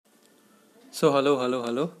So,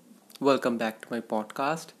 hello. Welcome back to my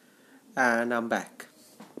podcast, and I'm back.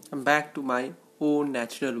 I'm back to my own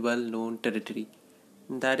natural, well known territory,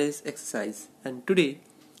 and that is exercise. And today,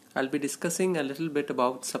 I'll be discussing a little bit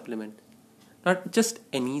about supplement. Not just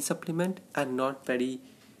any supplement, and not very,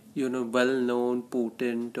 well known,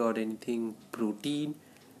 potent, or anything protein.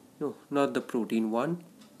 No, not the protein one.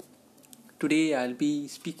 Today, I'll be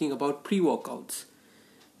speaking about pre workouts.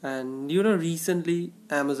 And recently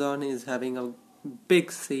Amazon is having a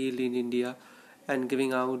big sale in India and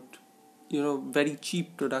giving out, very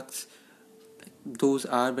cheap products. Those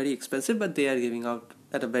are very expensive, but they are giving out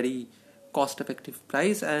at a very cost effective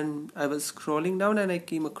price. And I was scrolling down and I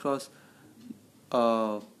came across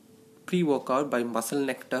a pre workout by Muscle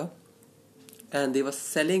Nectar, and they were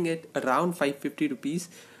selling it around 550 rupees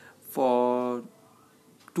for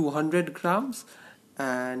 200 grams,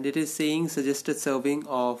 and it is saying suggested serving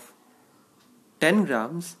of 10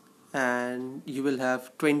 grams, and you will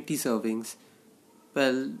have 20 servings.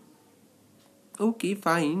 Well, okay,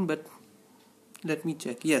 fine, but let me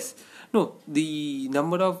check. Yes, no, the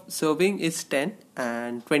number of serving is 10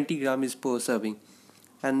 and 20 gram is per serving.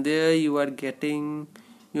 And there you are getting,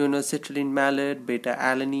 citrulline malate, beta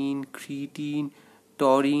alanine, creatine,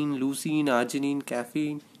 taurine, leucine, arginine,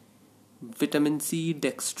 caffeine, vitamin C,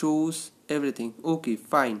 dextrose, everything. Okay,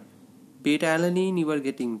 fine. Beta alanine you are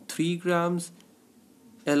getting 3 grams,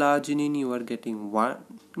 L-arginine you are getting 1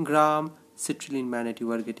 gram, citrulline malate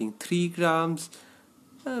you are getting 3 grams.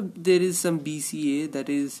 There is some BCA, that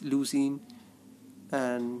is leucine,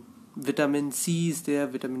 and vitamin C is there,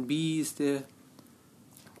 vitamin B is there,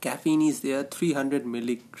 caffeine is there, 300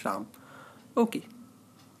 milligram. Okay,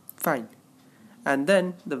 fine. And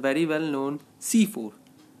then the very well known C4,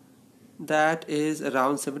 that is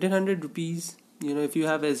around 1700 rupees. If you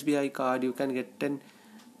have SBI card, you can get 10%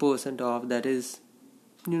 off. That is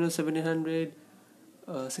 1700,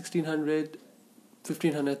 1600,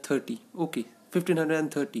 1530. Okay,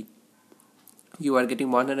 1530. You are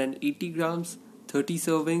getting 180 grams, 30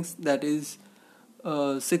 servings. That is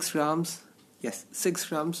 6 grams. Yes, 6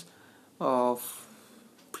 grams of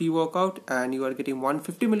pre-workout, and you are getting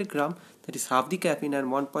 150 milligram. That is half the caffeine, and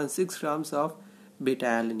 1.6 grams of beta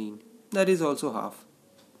alanine. That is also half.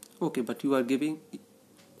 Okay, but you are giving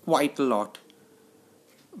quite a lot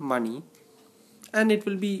money, and it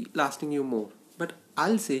will be lasting you more. But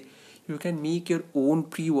I'll say you can make your own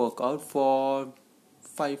pre-workout for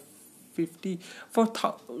 550, for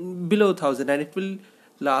below 1000, and it will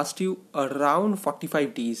last you around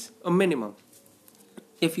 45 days, a minimum,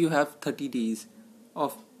 if you have 30 days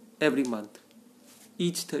of every month.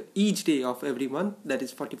 Each day of every month, that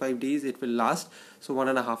is 45 days, it will last. So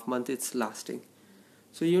 1.5 months it's lasting.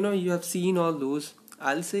 So you have seen all those.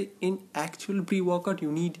 I'll say in actual pre-workout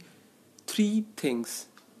you need 3 things.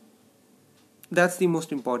 That's the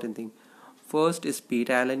most important thing. First is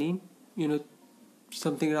beta alanine,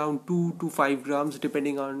 something around 2 to 5 grams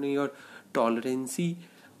depending on your tolerance. You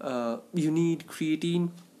need creatine.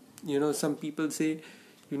 Some people say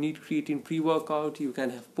you need creatine pre-workout, you can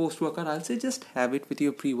have post-workout. I'll say just have it with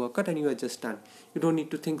your pre-workout and you are just done. You don't need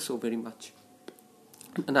to think so very much.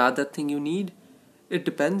 Another thing you need, it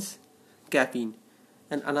depends, caffeine.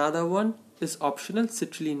 And another one is optional,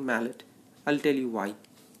 citrulline malate. I'll tell you why.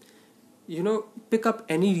 Pick up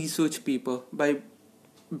any research paper by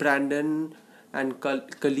Brandon and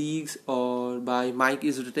colleagues, or by Mike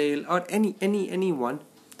Israel, or anyone.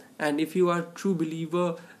 And if you are a true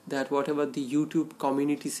believer that whatever the YouTube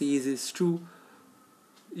community says is true,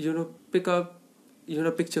 pick up,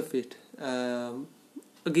 picture fit.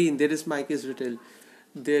 Again, there is Mike Israel,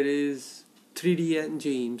 there is 3D and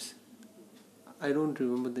James. I don't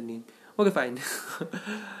remember the name. Okay, fine.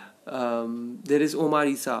 There is Omar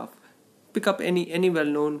Isaf. Pick up any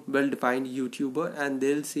well-known, well-defined YouTuber, and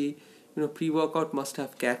they'll say, pre-workout must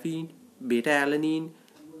have caffeine, beta alanine,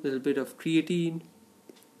 a little bit of creatine,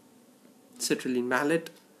 citrulline malate,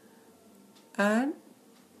 and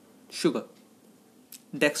sugar.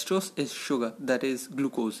 Dextrose is sugar, that is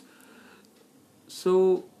glucose.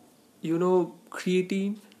 So,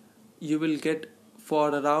 creatine you will get for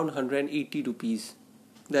around 180 rupees.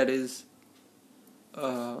 That is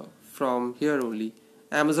from here only,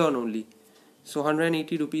 Amazon only. So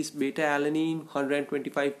 180 rupees. Beta alanine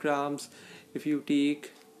 125 grams. If you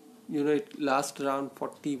take, it lasts around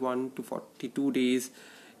 41 to 42 days.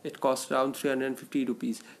 It costs around 350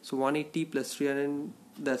 rupees. So 180 plus 300,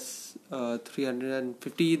 that's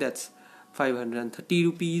 350, that's 530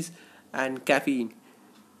 rupees. And caffeine,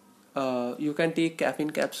 you can take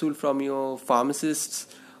caffeine capsule from your pharmacists,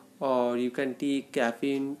 or you can take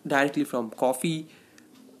caffeine directly from coffee.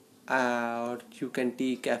 or you can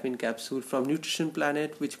take caffeine capsule from Nutrition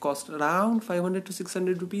Planet, which cost around 500 to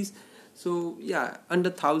 600 rupees. So yeah, under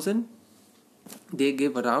 1000 they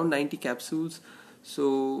give around 90 capsules.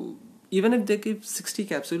 So even if they give 60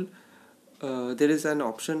 capsule, there is an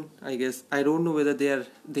option, I guess. I don't know whether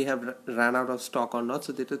they have ran out of stock or not.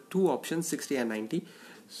 So there are two options, 60 and 90.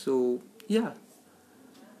 So yeah,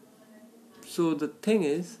 so the thing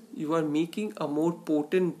is, you are making a more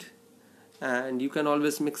potent, and you can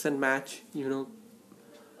always mix and match.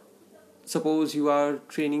 Suppose you are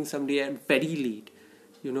training someday at very late,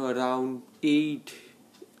 around 8.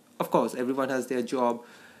 Of course, everyone has their job,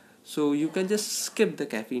 so you can just skip the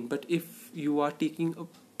caffeine. But if you are taking a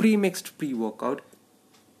pre-mixed pre-workout,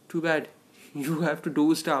 too bad, you have to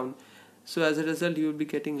dose down. So as a result, you will be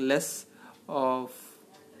getting less of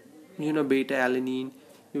beta alanine,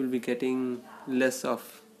 you will be getting less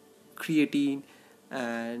of creatine,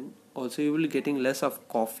 and also you will be getting less of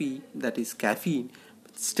coffee, that is caffeine.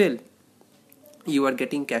 But still, you are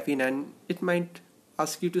getting caffeine, and it might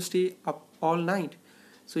ask you to stay up all night,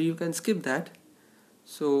 so you can skip that.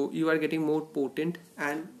 So you are getting more potent,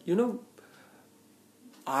 and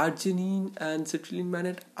arginine and citrulline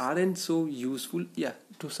mannate aren't so useful. Yeah,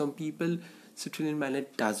 to some people citrulline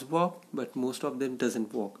mannate does work, but most of them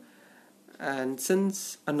doesn't work. And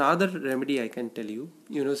since another remedy I can tell you,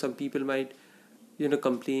 some people might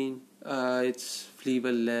complain, it's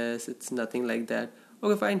flavorless, it's nothing like that.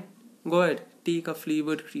 Okay, fine, go ahead, take a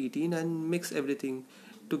flavored creatine and mix everything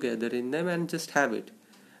together in them and just have it.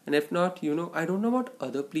 And if not, I don't know about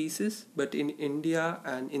other places, but in India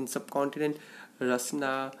and in subcontinent,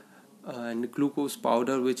 rasna and glucose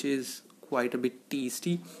powder, which is quite a bit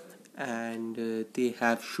tasty, and they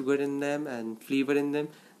have sugar in them and flavor in them,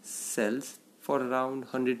 sells for around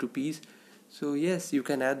 100 rupees. So yes, you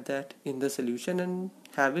can add that in the solution and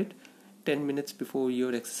have it 10 minutes before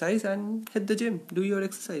your exercise, and hit the gym, do your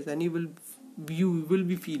exercise, and you will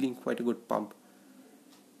be feeling quite a good pump.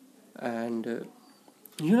 And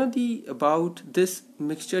the about this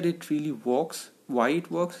mixture, it really works. Why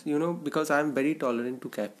it works? Because I'm very tolerant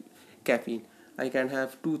to caffeine. I can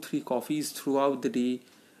have 2-3 coffees throughout the day,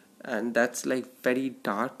 and that's like very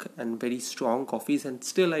dark and very strong coffees, and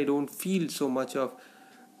still I don't feel so much of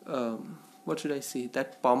what should I say,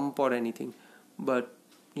 that pump or anything. But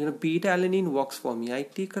beta alanine works for me. I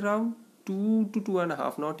take around 2 to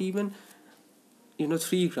 2.5, not even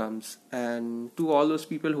 3 grams. And to all those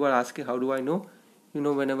people who are asking how do I know,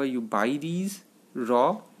 whenever you buy these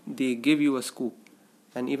raw, they give you a scoop.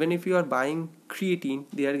 And even if you are buying creatine,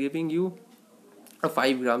 they are giving you a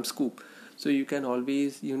 5-gram scoop. So you can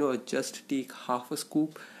always just take half a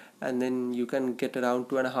scoop, and then you can get around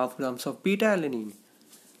 2.5 grams of beta alanine.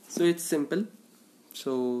 So it's simple.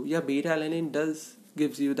 So yeah, beta alanine does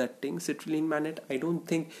gives you that thing. Citrulline mannate, I don't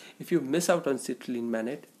think, if you miss out on citrulline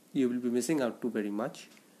mannate, you will be missing out too very much.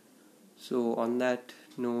 So on that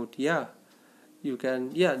note, yeah, you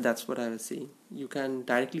can, yeah, that's what I was saying. You can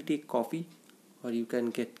directly take coffee, or you can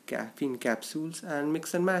get caffeine capsules and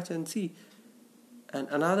mix and match and see. And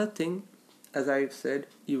another thing, as I've said,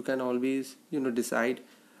 you can always decide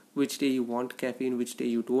which day you want caffeine, which day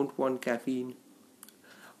you don't want caffeine,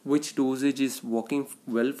 which dosage is working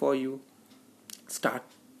well for you. Start,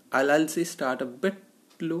 I'll say start a bit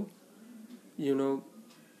low, you know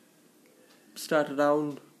start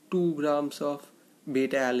around 2 grams of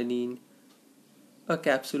beta alanine, a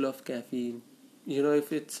capsule of caffeine.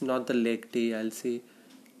 If it's not the leg day, I'll say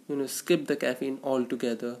skip the caffeine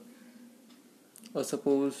altogether. Or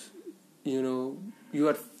suppose you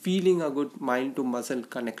are feeling a good mind to muscle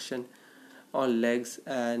connection on legs,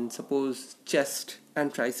 and suppose chest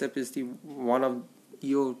and tricep is the one of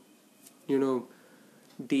your you know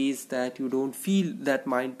days that you don't feel that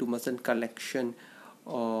mind to muscle connection,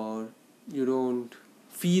 or you don't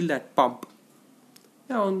feel that pump.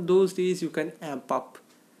 Yeah, on those days you can amp up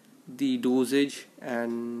the dosage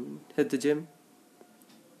and hit the gym.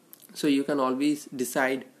 So you can always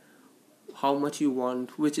decide how much you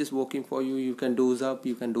want, which is working for you. You can dose up,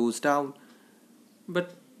 you can dose down.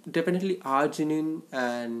 But definitely arginine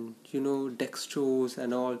and dextrose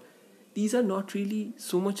and all, these are not really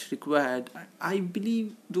so much required. I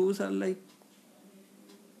believe those are like,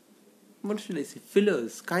 what should I say,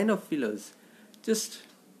 fillers, kind of fillers. Just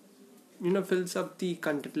fills up the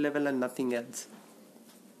content level and nothing else.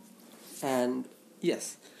 And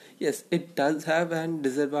yes, it does have an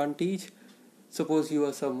disadvantage. Suppose you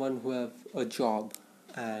are someone who have a job,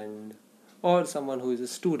 and or someone who is a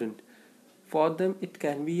student. For them it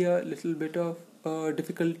can be a little bit of a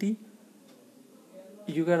difficulty.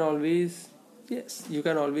 You can always, yes, you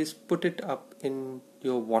can always put it up in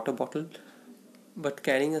your water bottle, but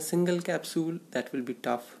carrying a single capsule, that will be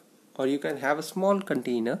tough. Or you can have a small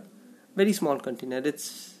container, very small container,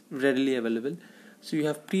 it's readily available. So you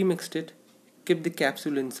have pre-mixed it, keep the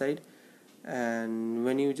capsule inside, and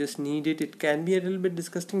when you just need it, it can be a little bit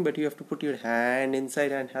disgusting, but you have to put your hand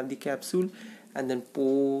inside and have the capsule, and then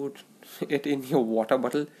pour it in your water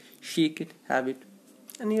bottle, shake it, have it,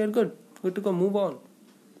 and you're good to go, move on.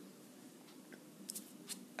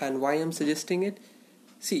 And why I'm suggesting it?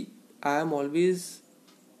 See, I am always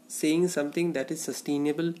saying something that is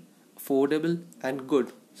sustainable, affordable, and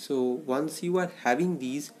good. So once you are having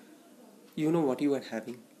these, you know what you are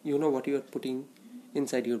having, you know what you are putting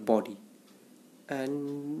inside your body,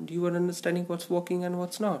 and you are understanding what's working and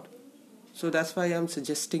what's not. So that's why I'm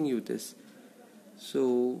suggesting you this.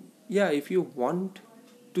 So yeah, if you want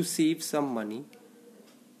to save some money,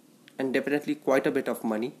 and definitely quite a bit of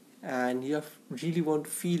money, and you really want to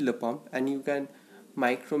feel the pump, and you can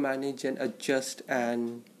micromanage and adjust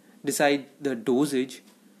and decide the dosage,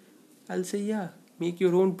 I'll say yeah, make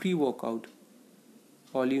your own pre-workout.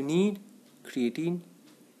 All you need: creatine,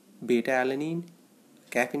 beta alanine,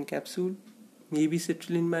 caffeine capsule, maybe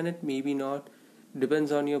citrulline mannate, maybe not,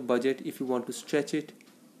 depends on your budget. If you want to stretch it,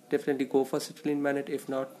 definitely go for citrulline mannate. If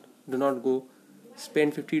not, do not go.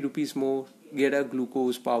 Spend 50 rupees more, get a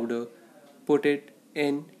glucose powder, put it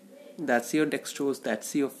in. That's your dextrose,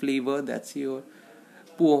 that's your flavor, that's your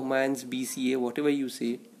poor man's BCA, whatever you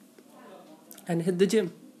say, and hit the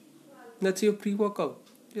gym. That's your pre-workout,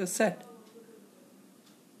 you're set.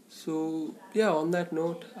 So yeah, on that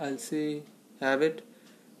note, I'll say have it,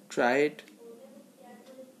 try it.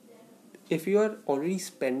 If you are already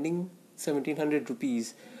spending 1700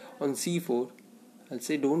 rupees on C4, I'll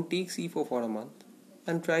say don't take C4 for a month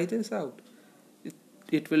and try this out.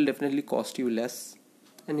 It will definitely cost you less,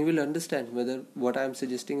 and you will understand whether what I'm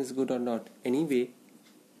suggesting is good or not. Anyway,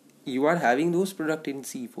 you are having those products in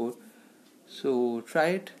C4, so try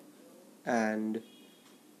it, and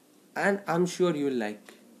I'm sure you will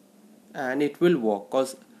like, and it will work,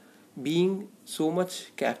 because being so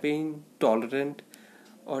much caffeine tolerant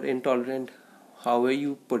or intolerant, however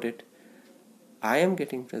you put it, I am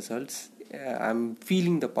getting results. I'm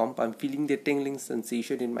feeling the pump, I'm feeling the tingling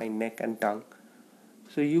sensation in my neck and tongue.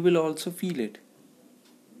 So you will also feel it.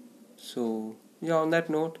 So yeah, on that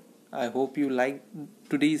note, I hope you liked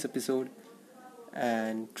today's episode,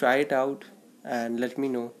 and try it out and let me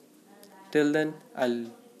know. Till then, I'll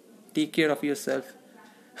take care of yourself.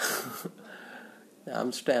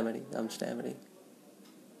 I'm stammering.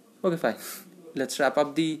 Okay, fine. Let's wrap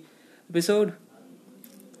up the episode.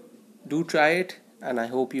 Do try it, and I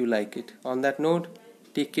hope you like it. On that note,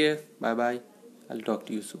 take care. Bye bye. I'll talk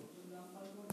to you soon.